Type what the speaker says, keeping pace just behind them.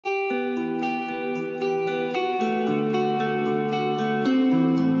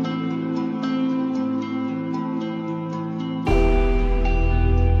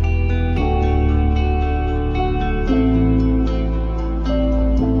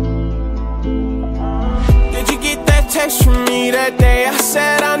text from me that day. I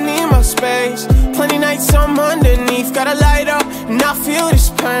said I need my space. Plenty nights I'm underneath, gotta light up and I feel this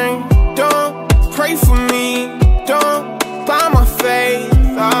pain. Don't pray for me, don't buy my faith.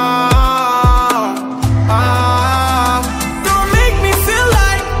 Don't make me feel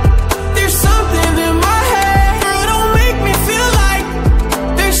like there's something in my head. Girl, don't make me feel like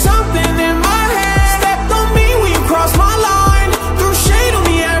there's something in my head. Stepped on me when you crossed my line, threw shade on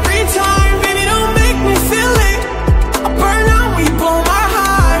me every time. Baby, don't make me feel it. I burn out when you blow my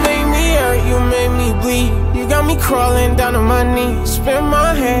high. You made me hurt, you made me bleed. You got me crawling down on my knees. Spin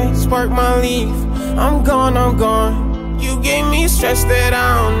my head, spark my leaf. I'm gone, I'm gone. You gave me stress that I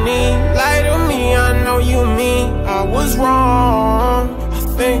don't need. Lie to me, I know you mean I was wrong. I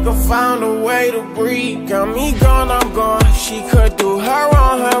think I found a way to breathe. Got me gone, I'm gone. She could do her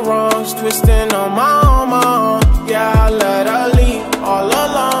wrongs, twisting on my own. Yeah, I let her leave all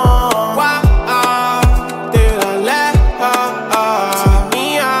alone. Why did I let her take me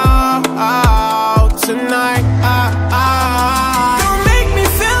out tonight? Don't make me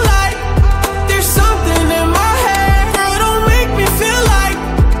feel like there's something in my head. Girl, don't make me feel like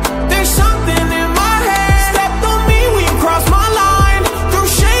there's something in my head. Stepped on me when you crossed my line, threw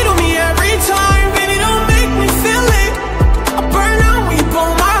shade on me every time. Baby, don't make me feel it. I burn out when you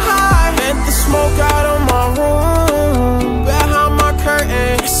blow my high. Vent the smoke out of my room, behind my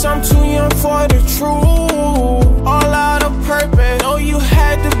curtain. Guess I'm too young for the truth. All out of purpose. Know you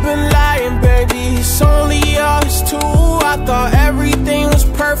had to been lying, baby. It's only us two. I thought everything was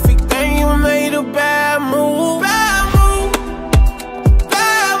perfect, then you made a bad move. Bad move,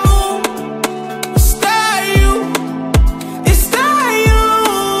 bad move. It's that you, it's that you.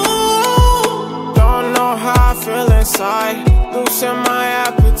 Don't know how I feel inside, losing my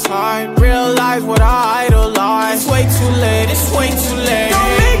appetite. Realize what I idolize. It's way too late, it's way too late.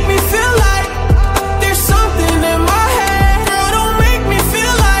 Don't make me feel like there's something in my head. Girl, don't make me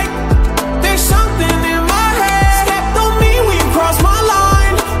feel like there's something in my head. Stepped on me when you crossed my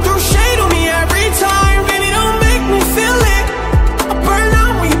line, threw shade on me every time. Baby, don't make me feel it. I burn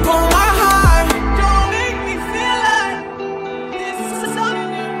out when you blow my high. Don't make me feel like there's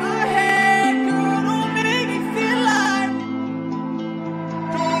something in my head. Girl, don't make me feel like.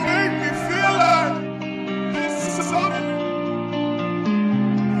 Don't make me feel like there's something.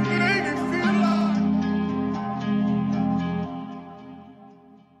 Make me feel like.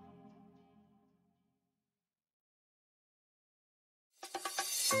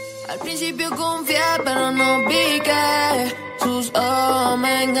 Al principio confié, pero no vi que sus ojos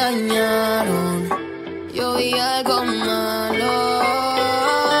me engañaron. Yo vi algo malo.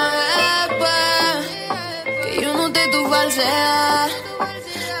 Después que yo noté tu falsedad,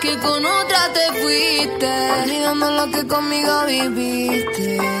 que con otra te fuiste, olvidando lo que conmigo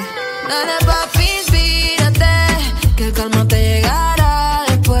viviste. Dale, papi, inspírate, que el calma te llegará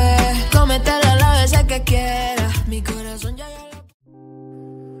después. Cómetela las veces que quieras, mi corazón ya lo...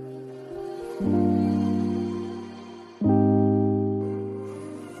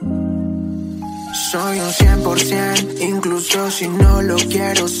 Soy un 100%, incluso si no lo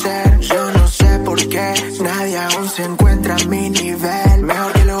quiero ser. Yo no sé por qué nadie aún se encuentra a mi nivel.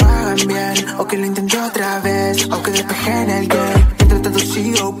 Mejor que lo hagan bien, o que lo intente otra vez, o que despejen el game. Mientras todo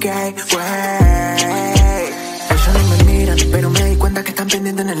sigue ok, wey. Ellos no me miran, pero me di cuenta que están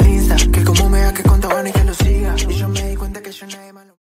pendientes en el Insta, que como me da que contaban y que lo siga. Y yo me